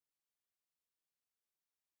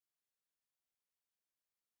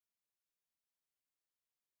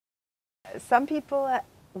some people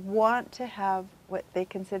want to have what they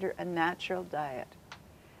consider a natural diet.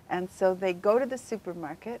 And so they go to the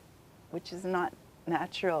supermarket, which is not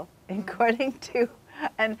natural according to,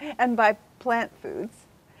 and buy plant foods,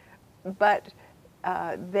 but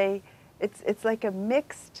it's like a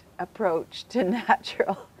mixed approach to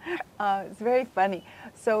natural. It's very funny.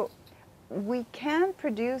 So we can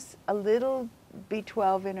produce a little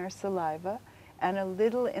B12 in our saliva and a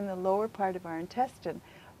little in the lower part of our intestine,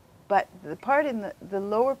 but the part in the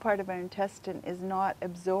lower part of our intestine is not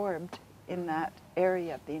absorbed in that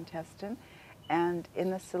area of the intestine, and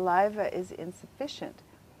in the saliva is insufficient.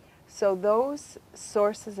 So those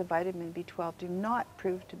sources of vitamin B12 do not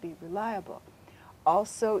prove to be reliable.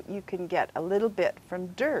 Also, you can get a little bit from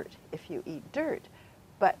dirt if you eat dirt,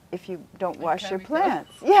 but if you don't wash your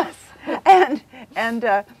plants, yes, and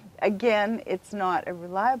again, it's not a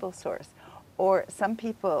reliable source. Or some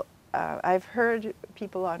people, I've heard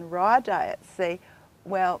people on raw diets say,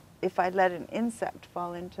 well, if I let an insect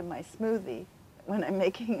fall into my smoothie when I'm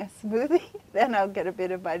making a smoothie, then I'll get a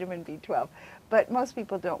bit of vitamin B12. But most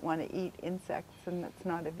people don't want to eat insects, and it's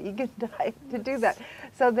not a vegan diet to do that.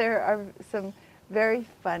 So there are some very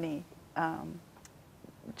funny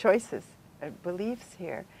choices, beliefs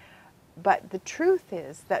here. But the truth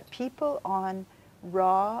is that people on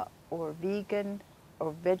raw or vegan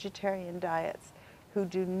or vegetarian diets who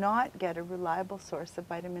do not get a reliable source of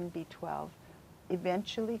vitamin B12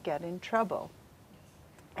 eventually get in trouble.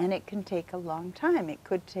 And it can take a long time. It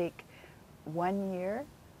could take 1 year.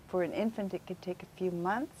 For an infant, it could take a few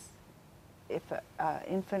months. If an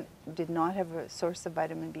infant did not have a source of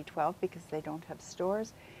vitamin B12 because they don't have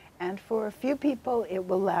stores. And for a few people, it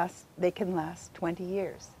will last, they can last 20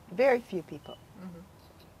 years. Very few people.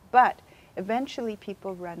 But eventually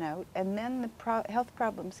people run out, and then the health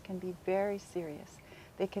problems can be very serious.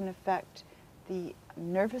 They can affect the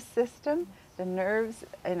nervous system, the nerves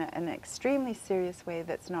in an extremely serious way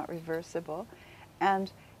that's not reversible.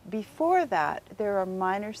 And before that, there are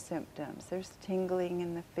minor symptoms. There's tingling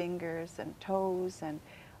in the fingers and toes, and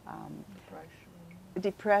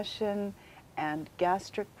depression and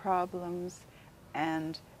gastric problems,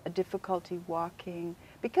 and a difficulty walking,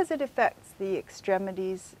 because it affects the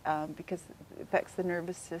extremities, because it affects the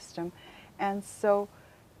nervous system. And so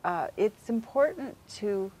it's important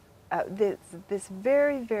to this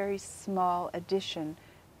very, very small addition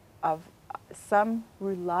of some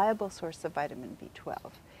reliable source of vitamin B12.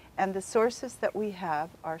 And the sources that we have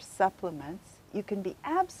are supplements. You can be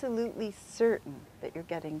absolutely certain that you're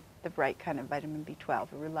getting the right kind of vitamin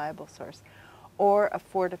B12, a reliable source, or a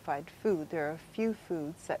fortified food. There are a few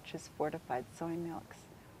foods, such as fortified soy milks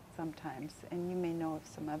sometimes, and you may know of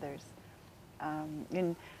some others.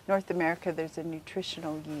 In North America, there's a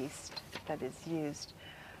nutritional yeast that is used.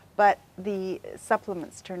 But the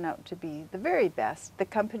supplements turn out to be the very best. The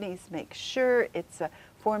companies make sure it's a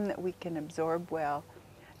form that we can absorb well.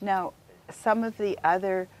 Now, some of the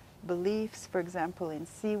other beliefs, for example, in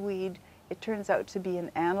seaweed, it turns out to be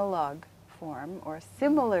an analog form or a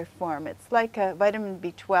similar form. It's like a vitamin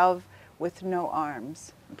B12 with no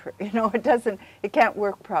arms. You know, it can't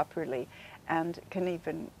work properly, and can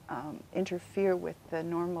even interfere with the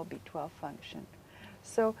normal B12 function.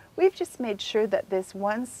 So we've just made sure that this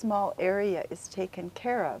one small area is taken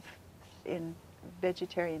care of in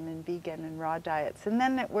vegetarian and vegan and raw diets, and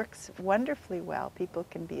then it works wonderfully well. People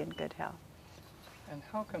can be in good health. And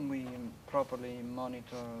how can we properly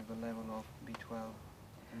monitor the level of B12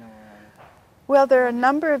 in our Well, there are a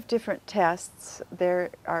number of different tests. There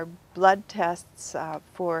are blood tests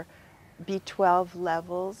for B12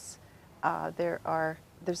 levels.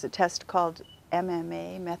 There's a test called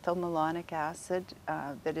MMA, methylmalonic acid,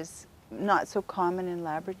 that is not so common in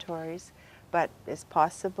laboratories, but is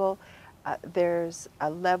possible. There's a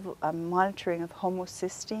monitoring of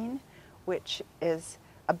homocysteine, which is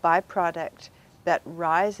a byproduct that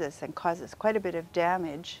rises and causes quite a bit of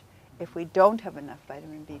damage if we don't have enough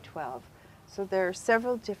vitamin B12. So there are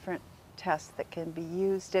several different tests that can be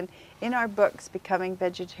used. And in our books, Becoming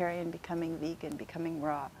Vegetarian, Becoming Vegan, Becoming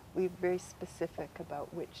Raw, we're very specific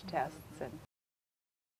about which tests and